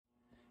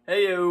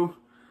Hey you,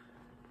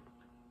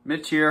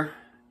 Mitch here.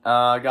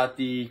 I got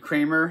the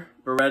Kramer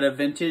Baretta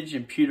Vintage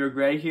in pewter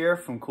gray here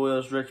from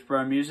Coils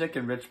Richboro Music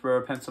in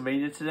Richboro,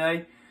 Pennsylvania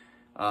today.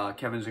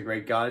 Kevin's a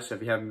great guy, so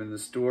if you haven't been in the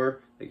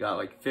store, they got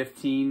like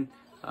 15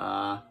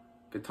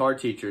 guitar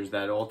teachers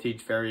that all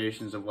teach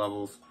variations of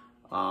levels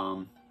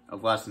of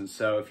lessons.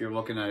 So if you're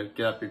looking to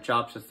get up your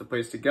chops, that's the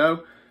place to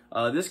go.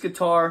 This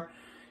guitar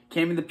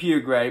came in the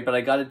pewter gray, but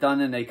I got it done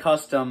in a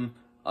custom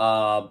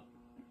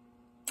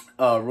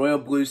Royal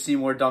Blue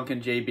Seymour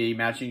Duncan JB,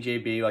 matching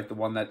JB, like the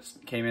one that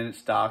came in at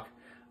stock,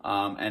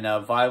 and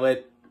a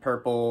violet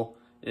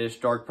purple-ish,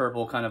 dark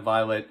purple kind of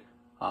violet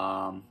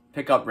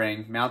pickup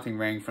ring, mounting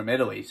ring from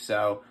Italy.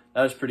 So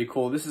that was pretty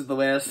cool. This is the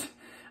last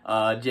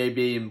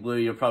JB in blue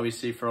you'll probably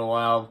see for a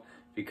while,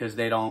 because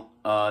they don't,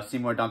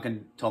 Seymour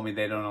Duncan told me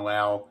they don't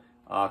allow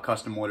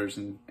custom orders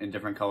in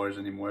different colors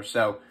anymore.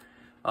 So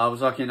I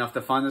was lucky enough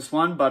to find this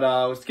one, but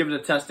let's give it a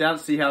test out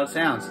and see how it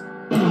sounds.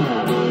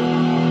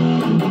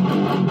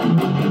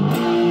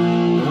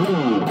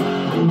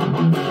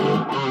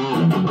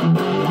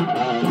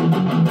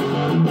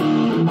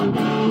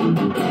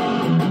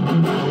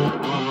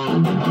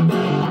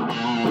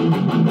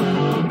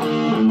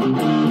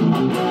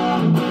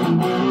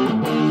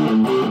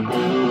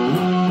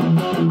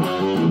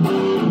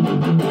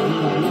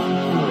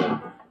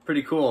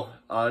 Pretty cool.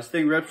 This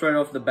thing rips right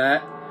off the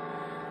bat.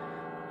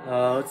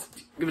 Let's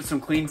give it some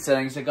clean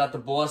settings. I got the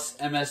Boss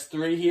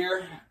MS-3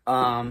 here.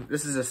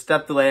 This is a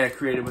step delay I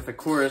created with a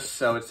chorus,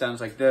 so it sounds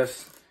like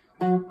this.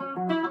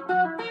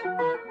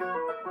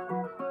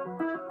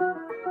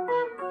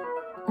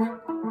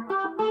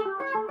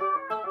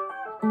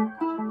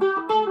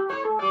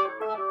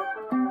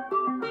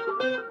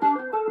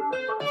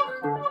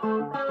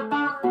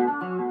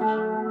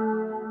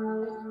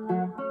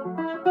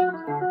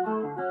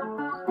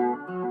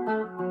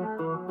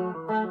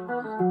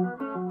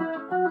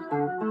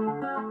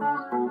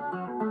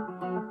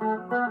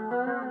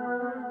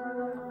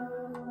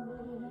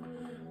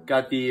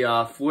 Got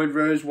the Floyd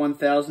Rose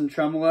 1000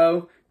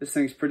 tremolo. This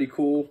thing's pretty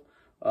cool.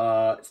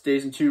 It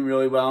stays in tune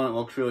really well and it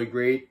looks really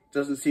great.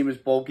 Doesn't seem as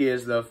bulky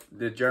as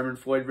the German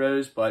Floyd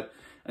Rose, but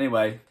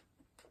anyway,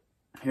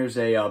 here's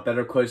a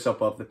better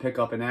close-up of the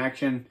pickup in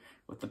action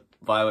with the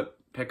violet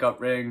pickup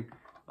ring.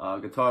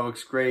 Guitar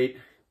looks great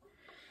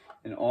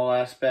in all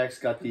aspects.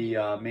 Got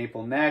the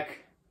maple neck.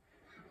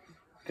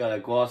 Got a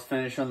gloss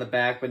finish on the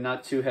back, but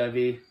not too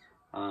heavy.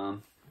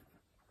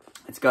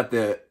 It's got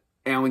the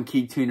Allen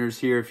key tuners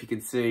here, if you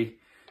can see,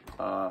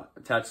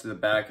 attached to the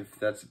back, if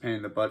that's a pain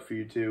in the butt for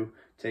you to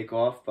take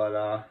off. But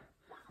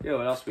yeah,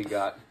 what else we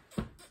got?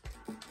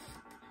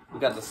 We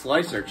got the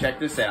slicer. Check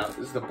this out.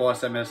 This is the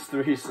Boss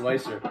MS-3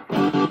 slicer.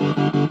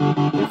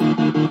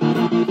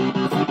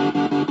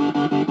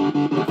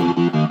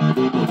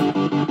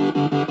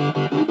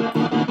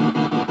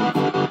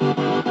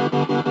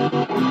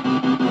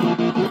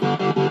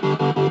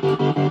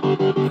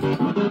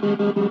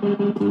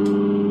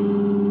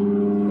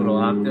 Little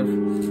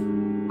octave.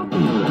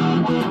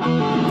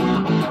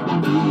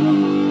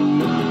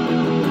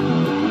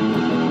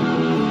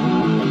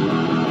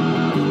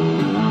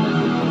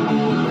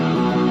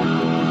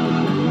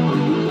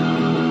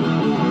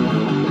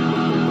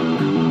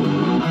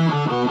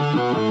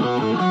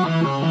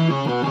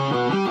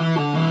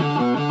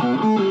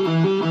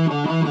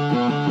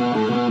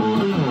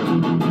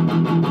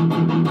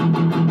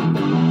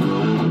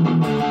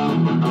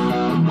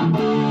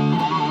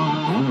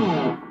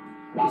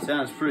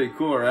 Sounds pretty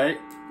cool, right?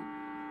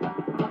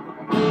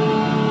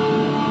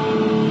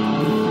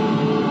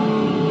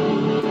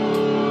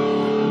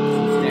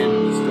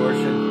 Standard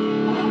distortion.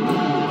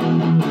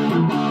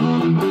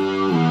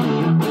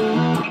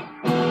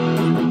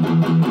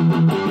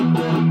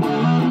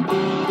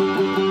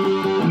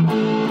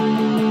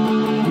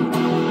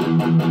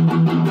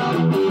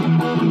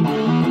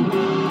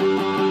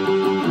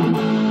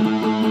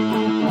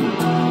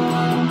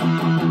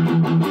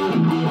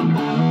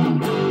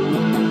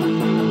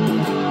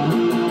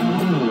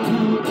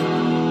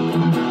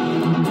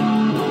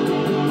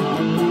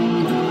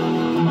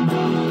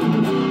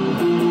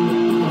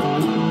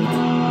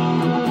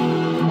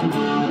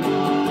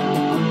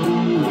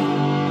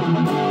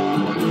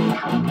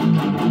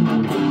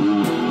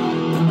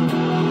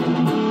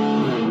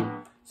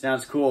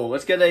 Sounds cool.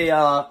 Let's get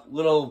a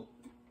little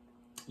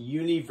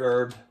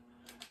univerb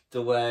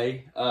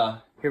delay.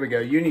 Here we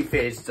go.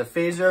 Uniphase. It's a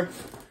phaser,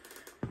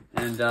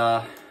 and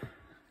I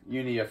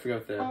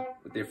forgot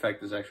what the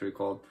effect is actually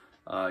called.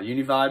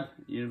 Univibe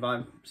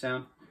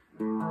sound.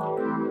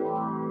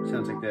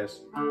 Sounds like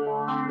this.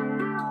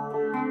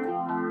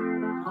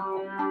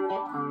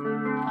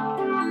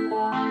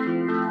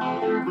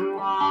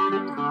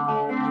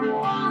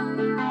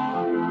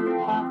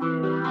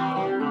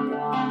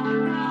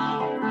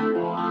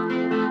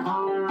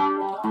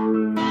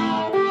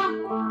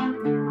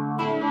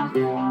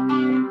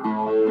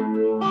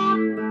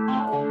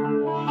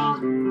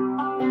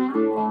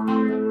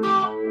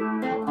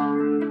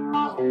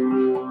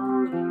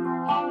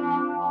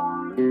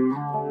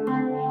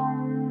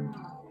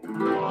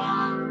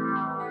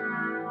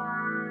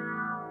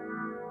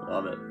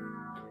 Love it.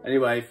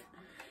 Anyway,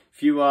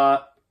 if you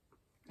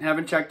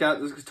haven't checked out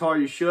this guitar,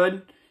 you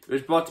should. It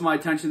was brought to my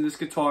attention this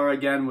guitar,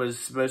 again, was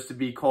supposed to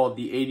be called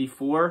the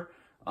 84,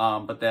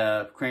 but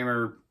the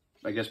Kramer,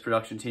 I guess,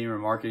 production team or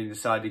marketing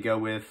decided to go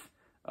with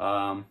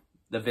the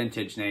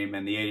vintage name,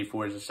 and the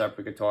 84 is a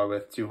separate guitar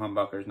with 2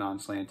 humbuckers,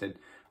 non-slanted.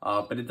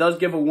 But it does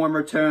give a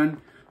warmer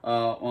tone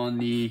on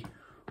the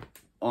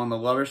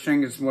lower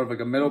string. It's more of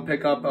like a middle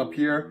pickup up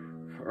here,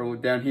 or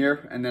down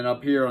here, and then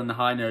up here on the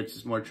high notes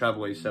it's more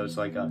trebly, so it's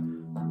like a,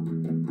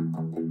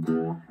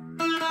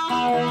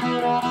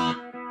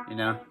 you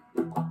know.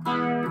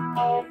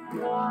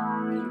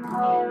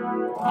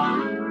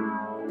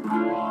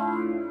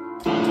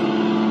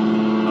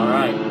 All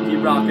right,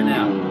 keep rocking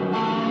out.